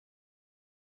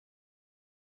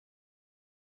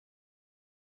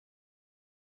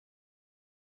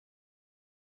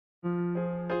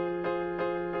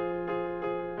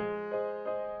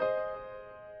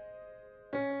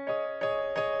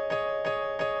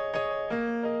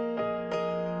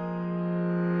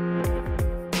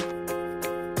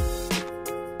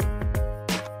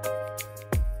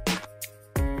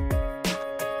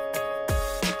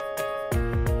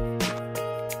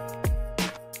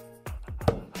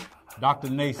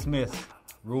Dr. Naismith,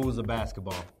 rules of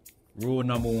basketball. Rule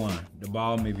number 1, the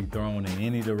ball may be thrown in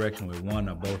any direction with one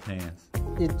or both hands.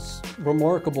 It's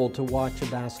remarkable to watch a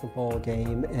basketball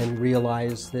game and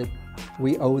realize that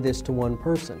we owe this to one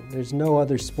person. There's no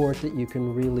other sport that you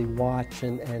can really watch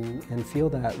and feel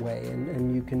that way,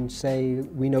 and you can say,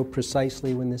 we know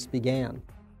precisely when this began.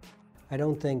 I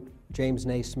don't think James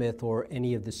Naismith or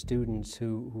any of the students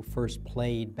who first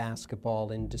played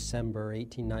basketball in December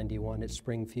 1891 at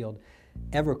Springfield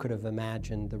ever could have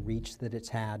imagined the reach that it's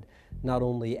had, not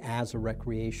only as a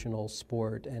recreational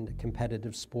sport and a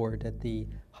competitive sport at the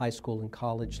high school and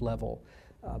college level,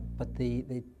 but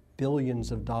the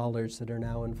billions of dollars that are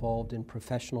now involved in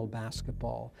professional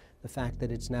basketball, the fact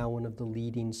that it's now one of the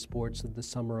leading sports of the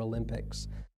Summer Olympics.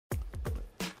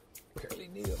 Barely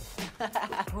kneel.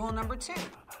 Rule number 2,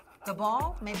 the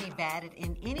ball may be batted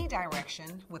in any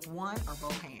direction with one or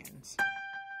both hands.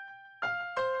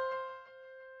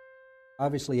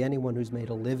 Obviously, anyone who's made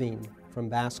a living from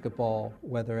basketball,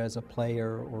 whether as a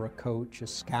player or a coach, a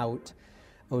scout,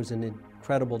 owes an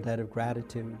incredible debt of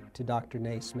gratitude to Dr.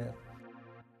 Naismith.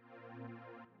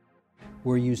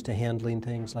 We're used to handling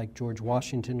things like George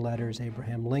Washington letters,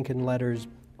 Abraham Lincoln letters,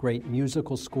 great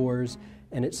musical scores,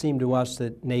 and it seemed to us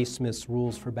that Naismith's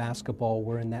rules for basketball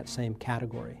were in that same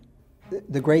category.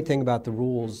 The great thing about the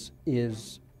rules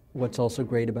is what's also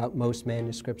great about most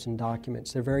manuscripts and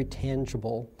documents. They're very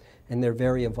tangible and they're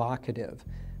very evocative.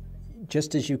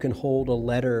 Just as you can hold a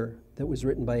letter that was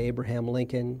written by Abraham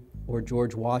Lincoln or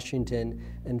George Washington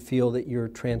and feel that you're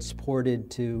transported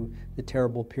to the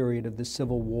terrible period of the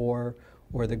Civil War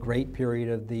or the great period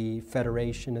of the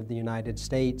Federation of the United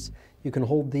States, you can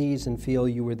hold these and feel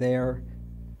you were there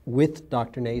with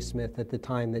Dr. Naismith at the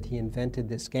time that he invented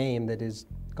this game that has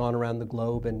gone around the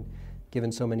globe and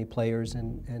given so many players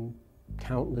and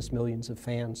countless millions of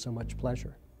fans so much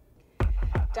pleasure.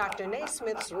 Dr.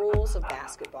 Naismith's rules of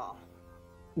basketball.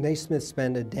 Naismith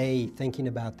spent a day thinking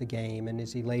about the game, and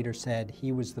as he later said,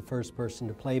 he was the first person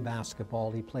to play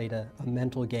basketball. He played a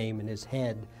mental game in his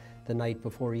head the night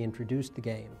before he introduced the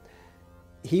game.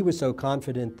 He was so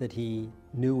confident that he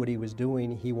knew what he was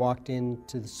doing, he walked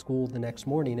into the school the next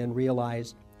morning and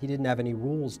realized he didn't have any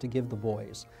rules to give the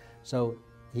boys. So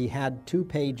he had 2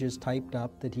 pages typed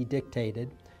up that he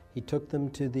dictated. He took them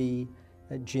to the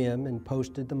gym and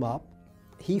posted them up.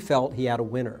 He felt he had a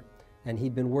winner, and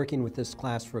he'd been working with this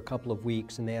class for a couple of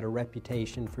weeks, and they had a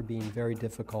reputation for being very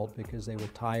difficult because they were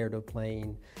tired of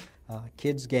playing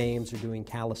kids' games or doing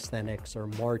calisthenics or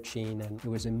marching, and it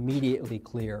was immediately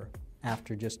clear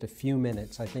after just a few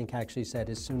minutes, I think actually said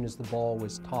as soon as the ball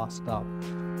was tossed up,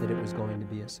 that it was going to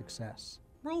be a success.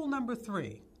 Rule number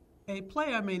 3, a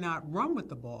player may not run with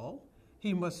the ball.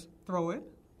 He must throw it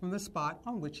from the spot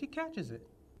on which he catches it.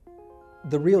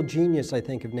 The real genius, I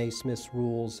think, of Naismith's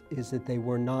rules is that they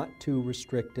were not too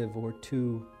restrictive or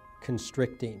too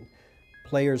constricting.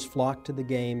 Players flocked to the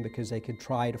game because they could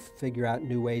try to figure out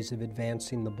new ways of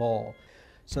advancing the ball.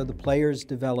 So the players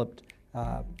developed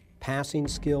passing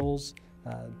skills,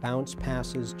 bounce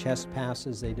passes, chest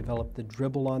passes. They developed the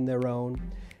dribble on their own.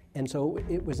 And so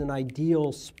it was an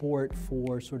ideal sport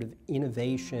for sort of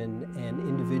innovation and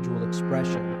individual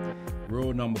expression.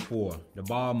 Rule number 4, the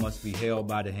ball must be held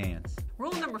by the hands.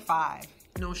 Rule number 5,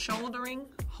 no shouldering,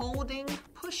 holding,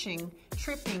 pushing,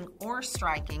 tripping, or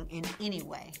striking in any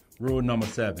way. Rule number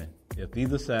 7, if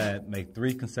either side make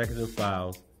 3 consecutive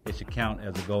fouls, it should count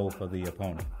as a goal for the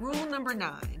opponent. Rule number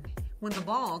 9, when the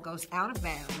ball goes out of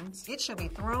bounds, it shall be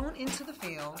thrown into the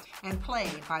field and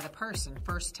played by the person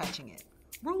first touching it.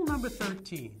 Rule number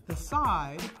 13, the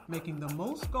side making the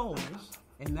most goals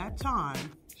in that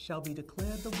time shall be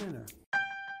declared the winner.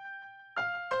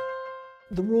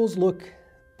 The rules look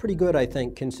pretty good, I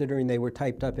think, considering they were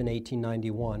typed up in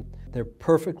 1891. They're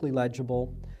perfectly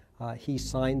legible. He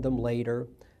signed them later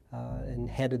and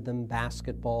headed them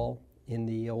basketball in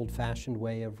the old-fashioned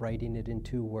way of writing it in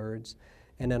 2 words.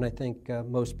 And then I think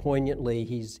most poignantly,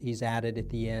 he's added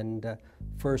at the end,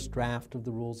 first draft of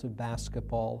the rules of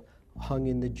basketball, hung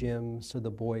in the gym so the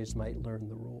boys might learn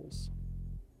the rules.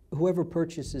 Whoever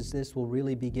purchases this will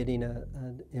really be getting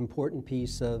an important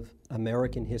piece of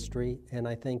American history, and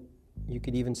I think you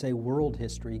could even say world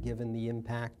history, given the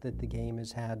impact that the game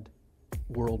has had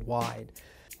worldwide.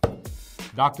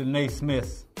 Dr.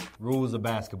 Naismith, rules of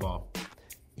basketball.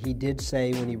 He did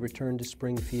say when he returned to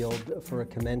Springfield for a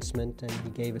commencement and he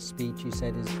gave a speech, he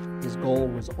said his goal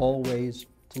was always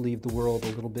to leave the world a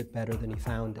little bit better than he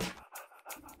found it.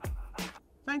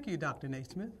 Thank you, Dr.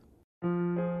 Naismith.